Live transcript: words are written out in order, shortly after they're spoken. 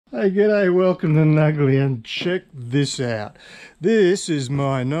Hey, g'day, welcome to Nuggly, and check this out. This is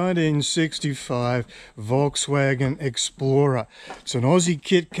my 1965 Volkswagen Explorer. It's an Aussie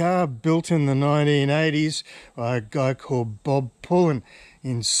Kitcar built in the 1980s by a guy called Bob Pullen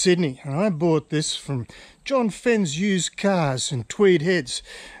in Sydney. And I bought this from John Fenn's Used Cars in Tweed Heads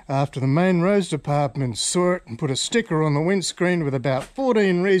after the main roads department saw it and put a sticker on the windscreen with about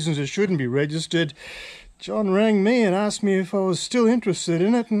 14 reasons it shouldn't be registered. John rang me and asked me if I was still interested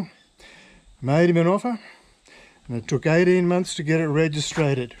in it and made him an offer. And it took 18 months to get it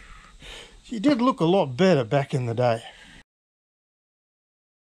registered. She did look a lot better back in the day.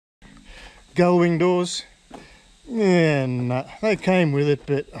 Gull wing doors? Yeah, no, they came with it,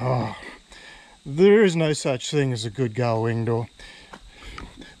 but there is no such thing as a good gull wing door.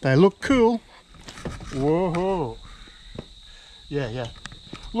 They look cool. Whoa. Yeah.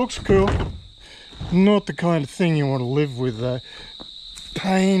 Looks cool. Not the kind of thing you want to live with though.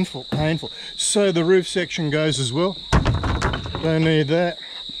 Painful. So the roof section goes as well. Don't need that.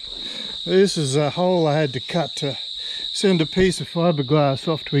 This is a hole I had to cut to send a piece of fibreglass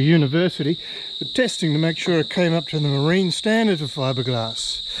off to a university for testing to make sure it came up to the marine standards of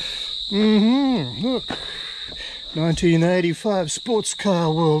fibreglass. Look. 1985 Sports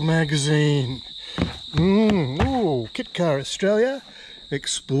Car World magazine. Ooh, Kitcar Australia.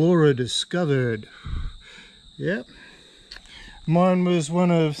 Explorer discovered. Yep. Mine was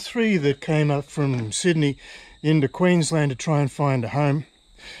one of 3 that came up from Sydney into Queensland to try and find a home.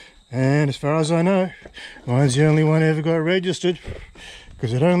 And as far as I know, mine's the only one ever got registered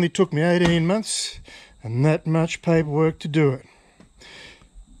because it only took me 18 months and that much paperwork to do it.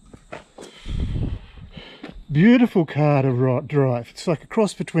 Beautiful car to drive. It's like a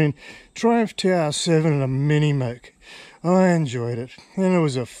cross between Triumph TR7 and a Mini Moke. I enjoyed it, and it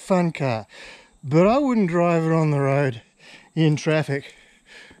was a fun car, but I wouldn't drive it on the road in traffic,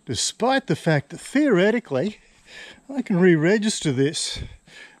 despite the fact that theoretically I can re-register this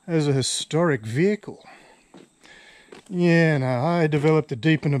as a historic vehicle. Yeah, no, I developed a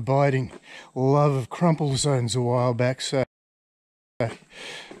deep and abiding love of crumple zones a while back, so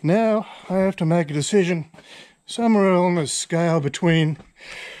now I have to make a decision somewhere on the scale between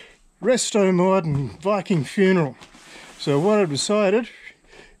Resto Mod and Viking Funeral. So what I've decided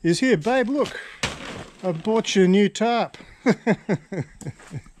is, here, babe, look, I bought you a new tarp.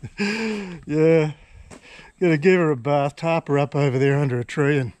 Yeah, gotta give her a bath, tarp her up over there under a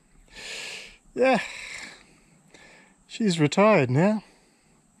tree, and yeah, she's retired now.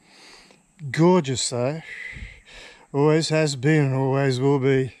 Gorgeous though, always has been and always will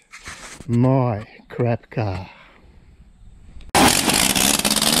be my crap car.